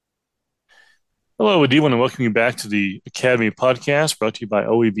Hello, I do want to welcome you back to the Academy podcast brought to you by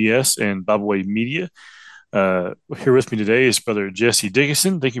OEBS and Bobaway Media. Here with me today is Brother Jesse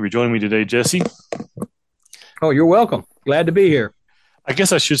Dickison. Thank you for joining me today, Jesse. Oh, you're welcome. Glad to be here. I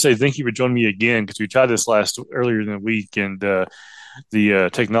guess I should say thank you for joining me again because we tried this earlier in the week and the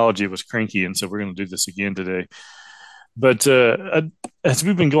technology was cranky, and so we're going to do this again today. But as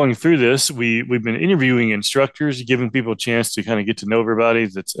we've been going through this, we've been interviewing instructors, giving people a chance to kind of get to know everybody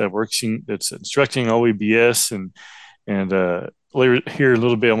that's working, that's instructing OEBS, and later here a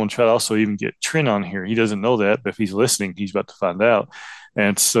little bit, I'm going to try to also even get Trent on here. He doesn't know that, but if he's listening, he's about to find out.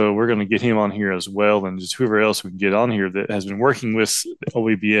 And so we're going to get him on here as well, and just whoever else we can get on here that has been working with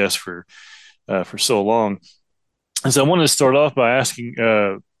OEBS for so long. And so I wanted to start off by asking,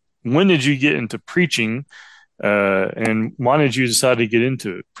 when did you get into preaching? And why did you decide to get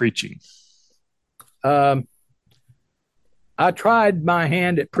into preaching? Um, I tried my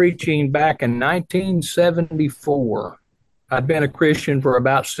hand at preaching back in 1974. I'd been a Christian for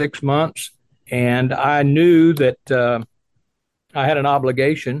about 6 months, and I knew that I had an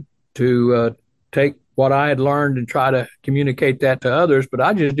obligation to take what I had learned and try to communicate that to others, but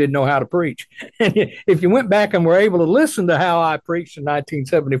I just didn't know how to preach. And if you went back and were able to listen to how I preached in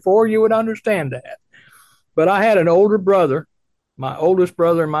 1974, you would understand that. But I had an older brother, my oldest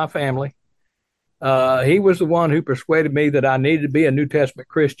brother in my family. He was the one who persuaded me that I needed to be a New Testament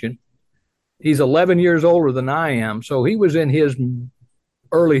Christian. He's 11 years older than I am, so he was in his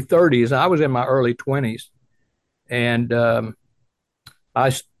early 30s. I was in my early 20s. And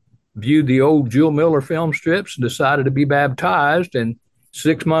I viewed the old Jewel Miller film strips and decided to be baptized. And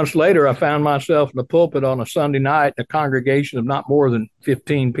 6 months later, I found myself in the pulpit on a Sunday night in a congregation of not more than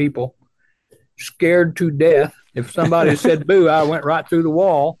 15 people, scared to death. If somebody said boo, I went right through the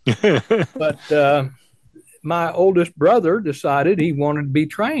wall. But my oldest brother decided he wanted to be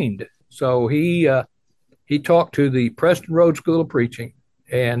trained. So he talked to the Preston Road School of Preaching.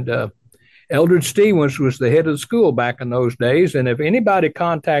 And Eldred Stevens was the head of the school back in those days. And if anybody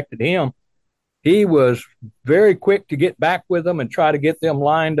contacted him, he was very quick to get back with them and try to get them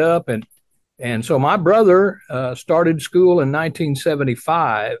lined up. And so my brother started school in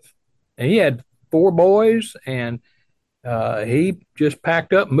 1975, and he had 4 boys, and he just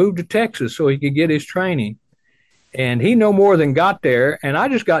packed up and moved to Texas so he could get his training. And he no more than got there. And I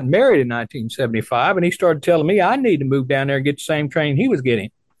just got married in 1975, and he started telling me I need to move down there and get the same training he was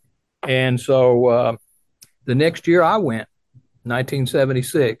getting. And so the next year I went,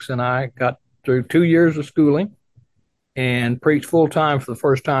 1976, and I got through 2 years of schooling and preached full time for the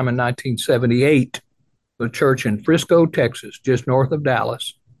first time in 1978, a church in Frisco, Texas, just north of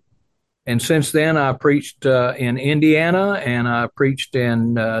Dallas. And since then, I preached in Indiana, and I preached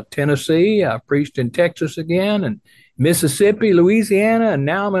in Tennessee. I preached in Texas again, and Mississippi, Louisiana, and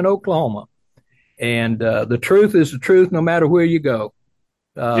now I'm in Oklahoma. And the truth is the truth no matter where you go.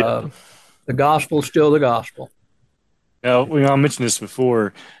 Yeah. The gospel is still the gospel. Now, I mentioned this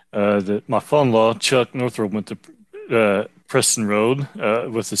before, that my father-in-law, Chuck Northrup, went to Preston Road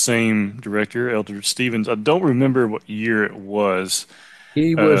with the same director, Elder Stevens. I don't remember what year it was.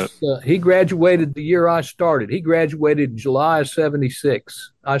 He graduated the year I started. He graduated July of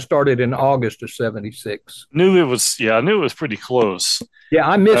 76. I started in August of 76. I knew it was pretty close. Yeah,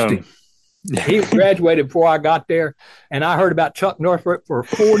 I missed him. He graduated before I got there, and I heard about Chuck Northrup for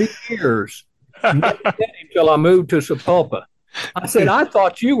 40 years. Never met him until I moved to Sapulpa. I said, I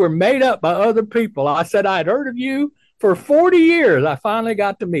thought you were made up by other people. I said, I'd heard of you for 40 years. I finally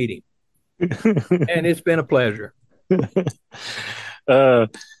got to meet him, and it's been a pleasure.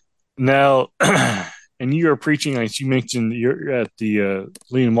 Now, and you are preaching, like you mentioned, you're at the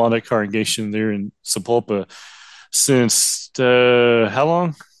Leon Walnut congregation there in Sapulpa since how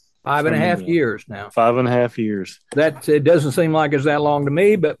long? 5.5 years now. 5.5 years. It doesn't seem like it's that long to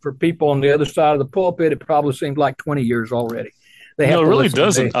me, but for people on the other side of the pulpit, it probably seems like 20 years already. No, it really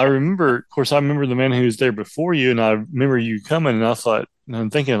doesn't. I remember the man who was there before you, and I remember you coming, and I thought, and I'm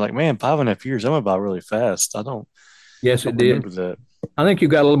thinking, like, man, 5.5 years, that went by really fast. Yes, it did. That. I think you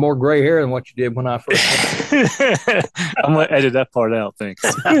got a little more gray hair than what you did when I first. I'm going to edit that part out. Thanks.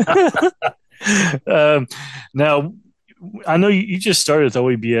 Now, I know you just started at the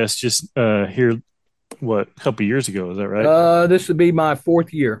OEBS just here, a couple of years ago. Is that right? This would be my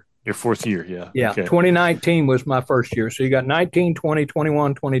 4th year. Your 4th year, yeah. Yeah, okay. 2019 was my first year. So you got 19, 20,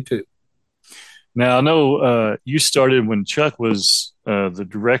 21, 22. Now, I know you started when Chuck was the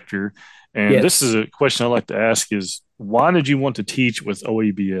director. And yes. This is a question I like to ask is, why did you want to teach with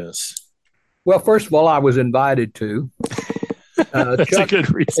OEBS? Well, first of all, I was invited to. That's Chuck, a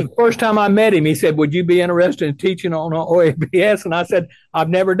good reason. The first time I met him, he said, would you be interested in teaching on OEBS? And I said, I've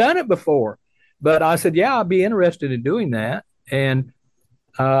never done it before. But I said, yeah, I'd be interested in doing that. And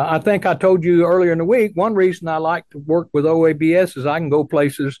I think I told you earlier in the week, one reason I like to work with OABS is I can go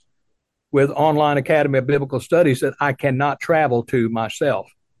places with Online Academy of Biblical Studies that I cannot travel to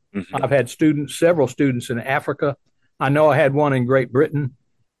myself. Hmm. I've had students, several students in Africa. I know I had one in Great Britain.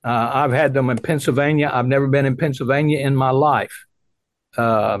 I've had them in Pennsylvania. I've never been in Pennsylvania in my life.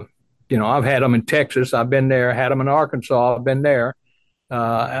 Uh, I've had them in Texas. I've been there. Had them in Arkansas. I've been there.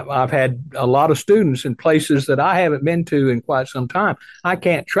 I've had a lot of students in places that I haven't been to in quite some time. I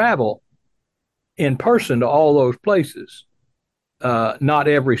can't travel in person to all those places, not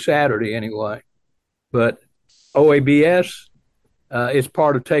every Saturday anyway. But OABS is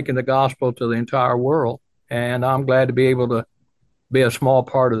part of taking the gospel to the entire world, and I'm glad to be able to be a small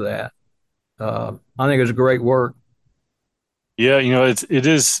part of that. I think it's great work. Yeah, it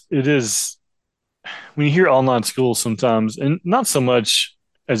is when you hear online schools sometimes, and not so much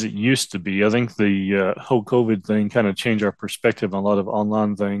as it used to be. I think the whole COVID thing kind of changed our perspective on a lot of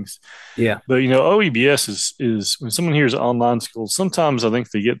online things. Yeah. But OEBS is when someone hears online school, sometimes I think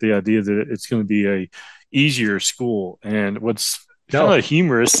they get the idea that it's going to be a easier school. And what's kind No. of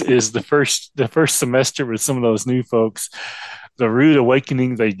humorous is the first semester with some of those new folks, the rude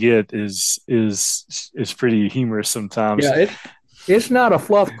awakening they get is pretty humorous sometimes. Yeah. It's not a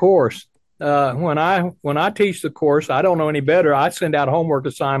fluff course. When I teach the course, I don't know any better. I send out homework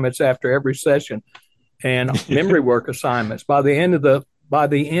assignments after every session and memory work assignments. By the end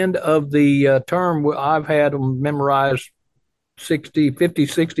of the term, I've had them memorize 60, 50,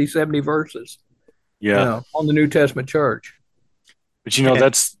 60, 70 verses, Yeah. on the New Testament church. But And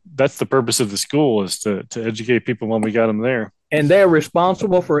that's the purpose of the school is to educate people when we got them there. and they're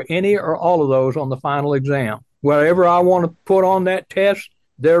responsible for any or all of those on the final exam. Whatever I want to put on that test,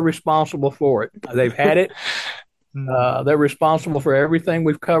 they're responsible for it. They've had it. They're responsible for everything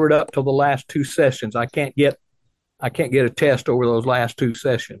we've covered up till the last two sessions. I can't get a test over those last two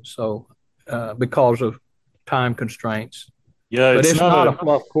sessions, so because of time constraints. Yeah, But it's it's not not a a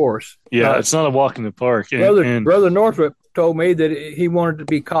fluff course. yeah, it's not a walk in the park. And Brother and Brother Northrup told me that he wanted to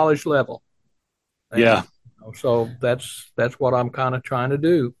be college level, yeah, and so that's what I'm kind of trying to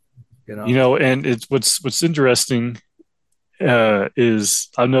do. You know. and it's what's interesting is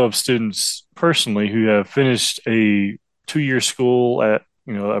I know of students personally who have finished a 2-year school at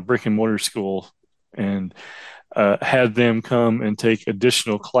a brick and mortar school and had them come and take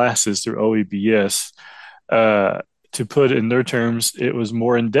additional classes through OEBS. Uh, to put in their terms, it was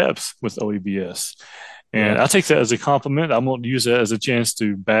more in depth with OEBS. And Yeah. I take that as a compliment. I won't use that as a chance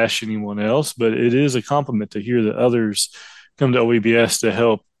to bash anyone else, but it is a compliment to hear that others come to OEBS to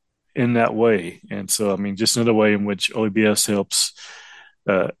help in that way. And so, I mean, just another way in which OEBS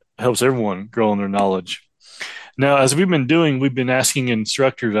uh, helps everyone grow in their knowledge. Now, as we've been asking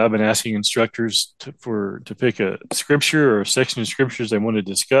instructors. I've been asking instructors to pick a scripture or a section of scriptures they want to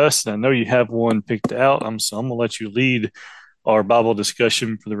discuss. And I know you have one picked out. So I'm going to let you lead our Bible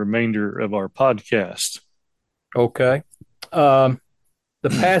discussion for the remainder of our podcast. Okay. Um, the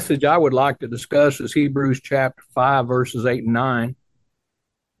passage I would like to discuss is Hebrews chapter 5, verses 8 and 9,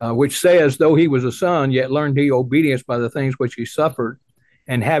 which says, though he was a son, yet learned he obedience by the things which he suffered.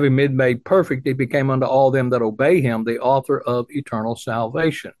 And having been made perfect, he became unto all them that obey him the author of eternal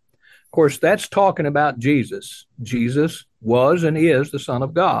salvation. Of course, that's talking about Jesus. Jesus was and is the Son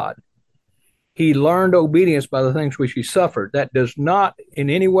of God. He learned obedience by the things which he suffered. That does not in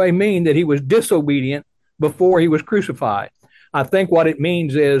any way mean that he was disobedient before he was crucified. I think what it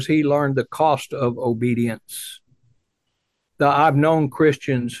means is he learned the cost of obedience. I've known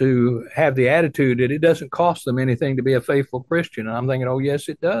Christians who have the attitude that it doesn't cost them anything to be a faithful Christian. And I'm thinking, oh, yes,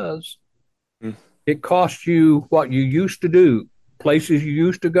 it does. Mm. It costs you what you used to do, places you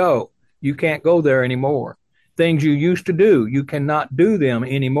used to go. You can't go there anymore. Things you used to do, you cannot do them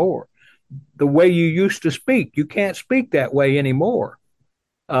anymore. The way you used to speak, you can't speak that way anymore.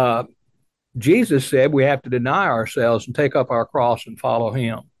 Uh, Jesus said we have to deny ourselves and take up our cross and follow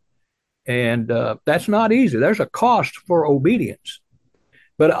him. And that's not easy. There's a cost for obedience.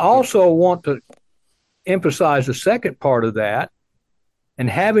 But I also want to emphasize the second part of that. And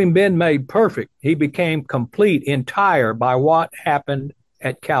having been made perfect, he became complete, entire by what happened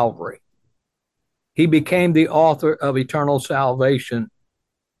at Calvary. He became the author of eternal salvation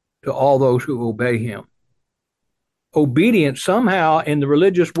to all those who obey him. Obedience somehow in the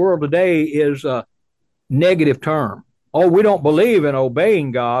religious world today is a negative term. Oh, we don't believe in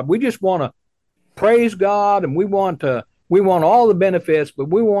obeying God. We just want to praise God and we want all the benefits, but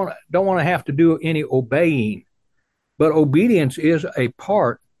don't want to have to do any obeying. But obedience is a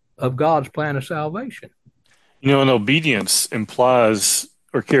part of God's plan of salvation. And obedience implies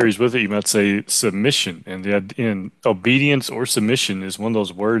or carries with it, you might say, submission. And in obedience or submission is one of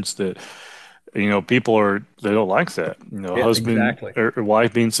those words that people they don't like that. Yeah, Husband exactly. or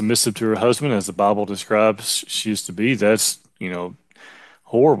wife being submissive to her husband, as the Bible describes she is to be. That's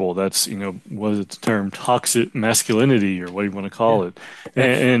horrible. That's what is it, the term toxic masculinity or what do you want to Yeah, call it?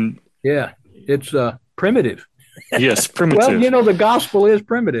 that's And yeah. It's primitive. yes, Well, primitive. the gospel is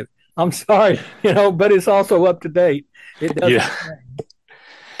primitive. I'm sorry, but it's also up to date. It Yeah, doesn't change.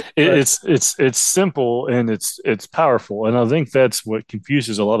 it, But it's simple and it's powerful, and I think that's what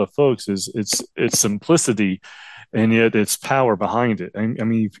confuses a lot of folks is it's simplicity, and yet it's power behind it. I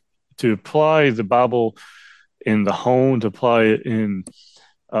mean, to apply the Bible in the home, to apply it in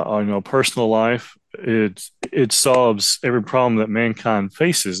personal life, it solves every problem that mankind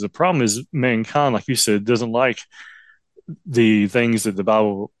faces. The problem is mankind, like you said, doesn't like the things that the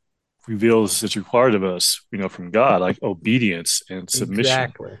Bible reveals is required of us, from God, like obedience and submission.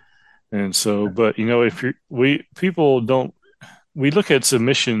 exactly, And so, but if we people don't, we look at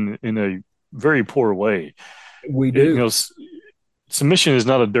submission in a very poor way. we It, you do. know, submission is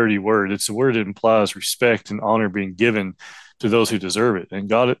not a dirty word. It's a word that implies respect and honor being given to those who deserve it. And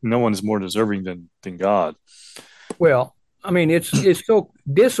God, no one is more deserving than God. Well, I mean, it's so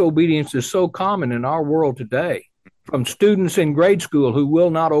disobedience is so common in our world today, from students in grade school who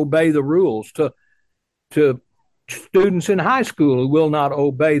will not obey the rules to students in high school who will not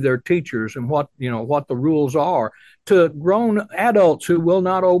obey their teachers and what the rules are, to grown adults who will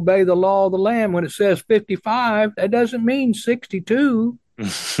not obey the law of the land. When it says 55, that doesn't mean 62. When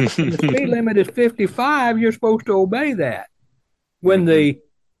the speed limit is 55, you're supposed to obey that. When Hmm. the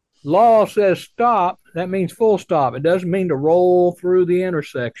law says stop, that means full stop. It doesn't mean to roll through the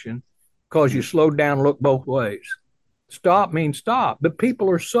intersection because you slowed down and look both ways. Stop means stop. But people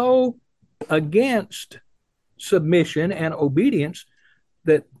are so against submission and obedience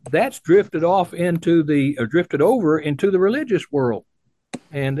that's drifted off into the or drifted over into the religious world.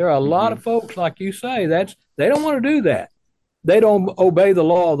 And there are a lot Hmm. of folks, like you say, they don't want to do that. They don't obey the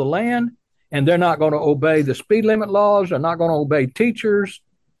law of the land, and they're not going to obey the speed limit laws. They're not going to obey teachers.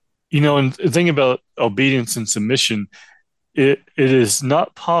 And the thing about obedience and submission, it is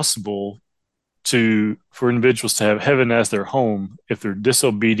not possible for individuals to have heaven as their home if they're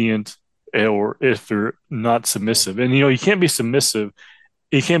disobedient or if they're not submissive. And you can't be submissive.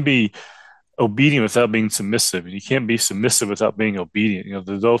 You can't be obedient without being submissive, and you can't be submissive without being obedient.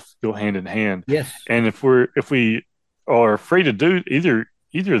 They both go hand in hand. Yes, And if we are afraid to do either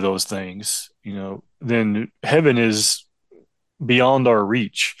of those things, then heaven is beyond our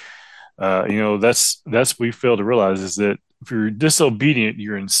reach. That's we fail to realize is that if you're disobedient,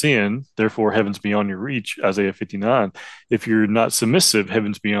 you're in sin. Therefore, heaven's beyond your reach. Isaiah 59. If you're not submissive,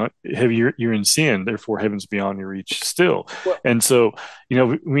 you're in sin. Therefore, heaven's beyond your reach still. well, And so,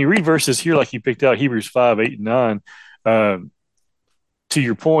 when you read verses here, like you picked out Hebrews 5, 8, and 9, uh, to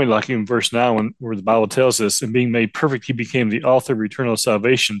your point, like in verse 9, where the Bible tells us, and being made perfect, he became the author of eternal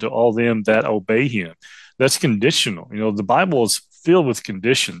salvation to all them that obey him. That's conditional. The Bible is filled with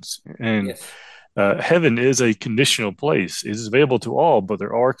conditions, and yes. heaven is a conditional place. It is available to all, but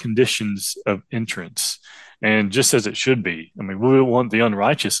there are conditions of entrance, and just as it should be. I mean, we don't want the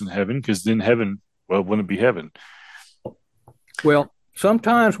unrighteous in heaven because then heaven, well, wouldn't be heaven. Well,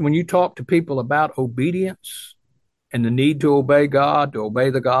 sometimes when you talk to people about obedience and the need to obey God, to obey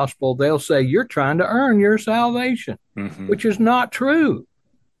the gospel, they'll say, you're trying to earn your salvation, Hmm. which is not true.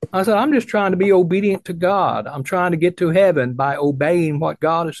 I said, I'm just trying to be obedient to God. I'm trying to get to heaven by obeying what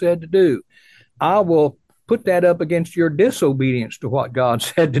God has said to do. I will put that up against your disobedience to what God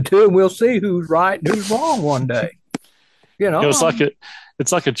said to do, and we'll see who's right and who's wrong one day. You You know, know,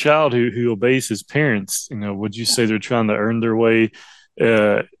 it's like a child who obeys his parents. Would you say they're trying to earn their way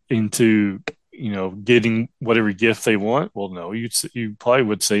into getting whatever gift they want? Well, no, you probably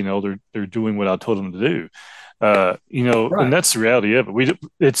would say no. They're doing what I told them to do. And right, that's the reality of it.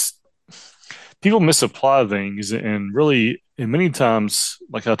 It's people misapply things, and really, and many times,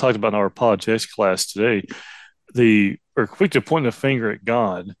 like I talked about in our apologetics class today, they are quick to point the finger at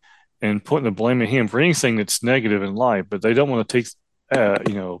God and pointing the blame at Him for anything that's negative in life, but they don't want to take,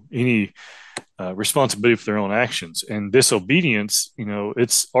 any responsibility for their own actions. And disobedience,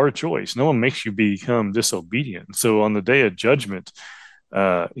 it's our choice. No one makes you become disobedient. So on the day of judgment,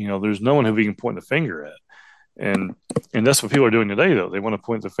 there's no one who we can point the finger at. And that's what people are doing today, though. They want to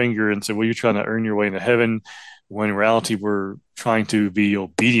point the finger and say, "Well, you're trying to earn your way into heaven," when in reality we're trying to be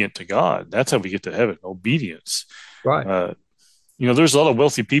obedient to God. That's how we get to heaven, obedience. right. Uh, there's a lot of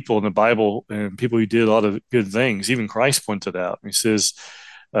wealthy people in the Bible and people who did a lot of good things. Even Christ pointed out. He says,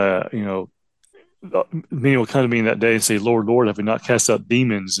 uh, you know, many will come to me in that day and say, Lord, Lord, have we not cast out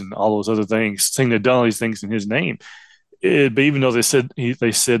demons and all those other things, saying they've done all these things in his name. But even though they said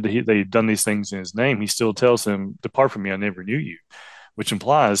that they'd done these things in his name, he still tells them, "Depart from me, I never knew you," which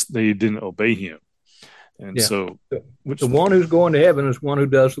implies they didn't obey him. And Yeah. so, The which, one who's going to heaven is one who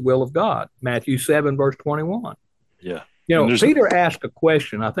does the will of God. Matthew 7, verse 21. yeah, You and know, there's Peter asked a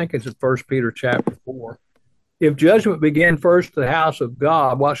question. I think it's in 1 Peter chapter 4. If judgment begin first to the house of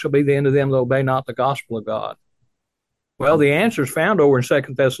God, what shall be the end of them that obey not the gospel of God? Well, the answer is found over in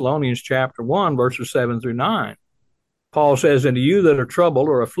 2 Thessalonians chapter 1, verses 7 through 9. Paul says, "And to you that are troubled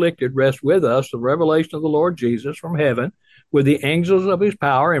or afflicted, rest with us the revelation of the Lord Jesus from heaven, with the angels of his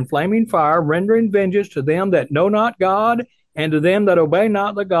power in flaming fire, rendering vengeance to them that know not God, and to them that obey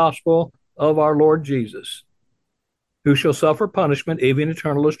not the gospel of our Lord Jesus, who shall suffer punishment, even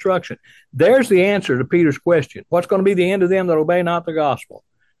eternal destruction." There's the answer to Peter's question. What's going to be the end of them that obey not the gospel?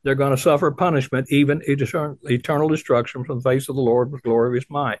 They're going to suffer punishment, even eternal destruction from the face of the Lord with glory of his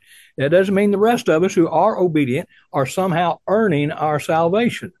might. That doesn't mean the rest of us who are obedient are somehow earning our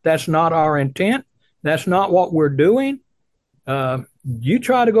salvation. That's not our intent. That's not what we're doing. You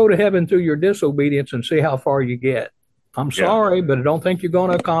try to go to heaven through your disobedience and see how far you get. I'm yeah, sorry, but I don't think you're going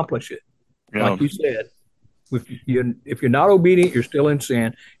to accomplish it. you know, Like you said, if you're not obedient, you're still in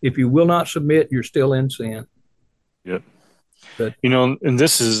sin. If you will not submit, you're still in sin. yeah, But and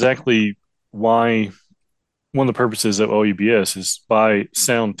this is exactly why one of the purposes of OEBS is by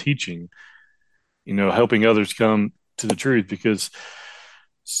sound teaching, helping others come to the truth. Because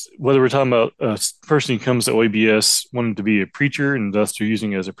whether we're talking about a person who comes to OEBS wanting to be a preacher and thus they're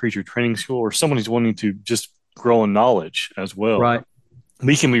using it as a preacher training school, or someone who's wanting to just grow in knowledge as well, right,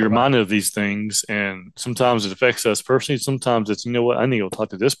 we can be right, reminded of these things. And sometimes it affects us personally. Sometimes it's, what, I need to go talk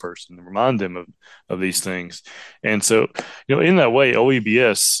to this person and remind them of these things. And so, in that way,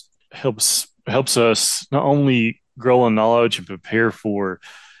 OEBS helps us not only grow in knowledge and prepare for,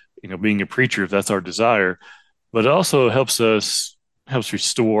 being a preacher if that's our desire, but it also helps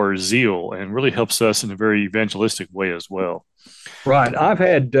restore zeal and really helps us in a very evangelistic way as well. right. I've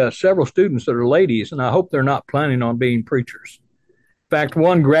had several students that are ladies, and I hope they're not planning on being preachers. In fact,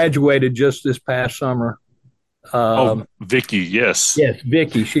 one graduated just this past summer. Oh, Um, Vicky, yes. yes,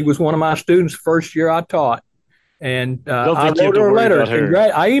 Vicky. She was one of my students first year I taught. And Don't I think you have wrote to her a worry letter. about her.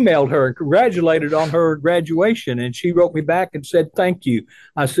 I emailed her and congratulated on her graduation. And she wrote me back and said, "Thank you."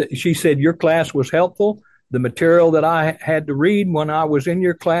 She said, "Your class was helpful. The material that I had to read when I was in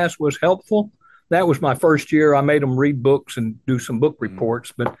your class was helpful." That was my first year. I made them read books and do some book Mhm.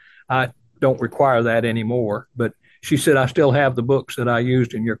 reports, but I don't require that anymore. But she said, "I still have the books that I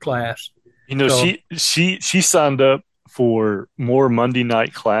used in your class." So, She signed up for more Monday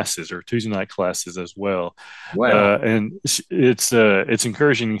night classes or Tuesday night classes as well, well, and it's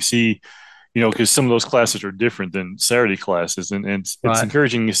encouraging to see, because some of those classes are different than Saturday classes, and it's right.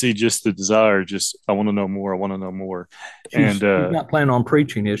 encouraging to see just the desire, just I want to know more, I want to know more, and She's not planning on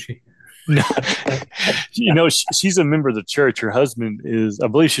preaching, is she? no, she's a member of the church. Her husband is, I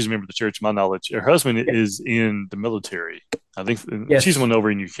believe, she's a member of the church. To my knowledge, her husband Yeah. is in the military. I think she's Yes. one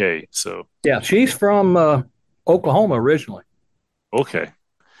over in UK. So Yeah, she's from Oklahoma originally. okay,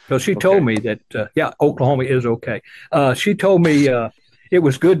 So she told okay. me that, yeah, Oklahoma is okay. She told me it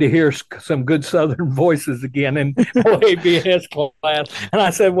was good to hear some good Southern voices again in OABS class. And I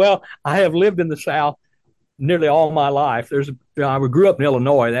said, well, I have lived in the South nearly all my life. I grew up in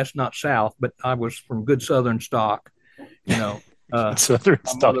Illinois. That's not South, but I was from good Southern stock. You know, Southern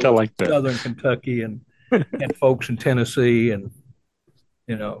my stock. mother I was like that. Southern Kentucky and had folks in Tennessee. And,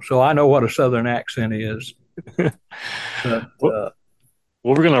 so I know what a Southern accent is. But well,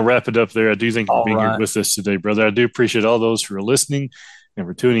 well, we're going to wrap it up there. I do thank you for all being here right. with us today, brother. I do appreciate all those who are listening and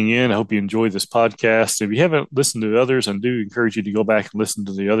for tuning in. I hope you enjoyed this podcast. If you haven't listened to others, I do encourage you to go back and listen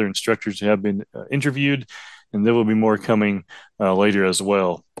to the other instructors who have been interviewed, and there will be more coming later as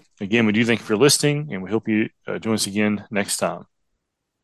well. Again, we do thank you for listening, and we hope you join us again next time.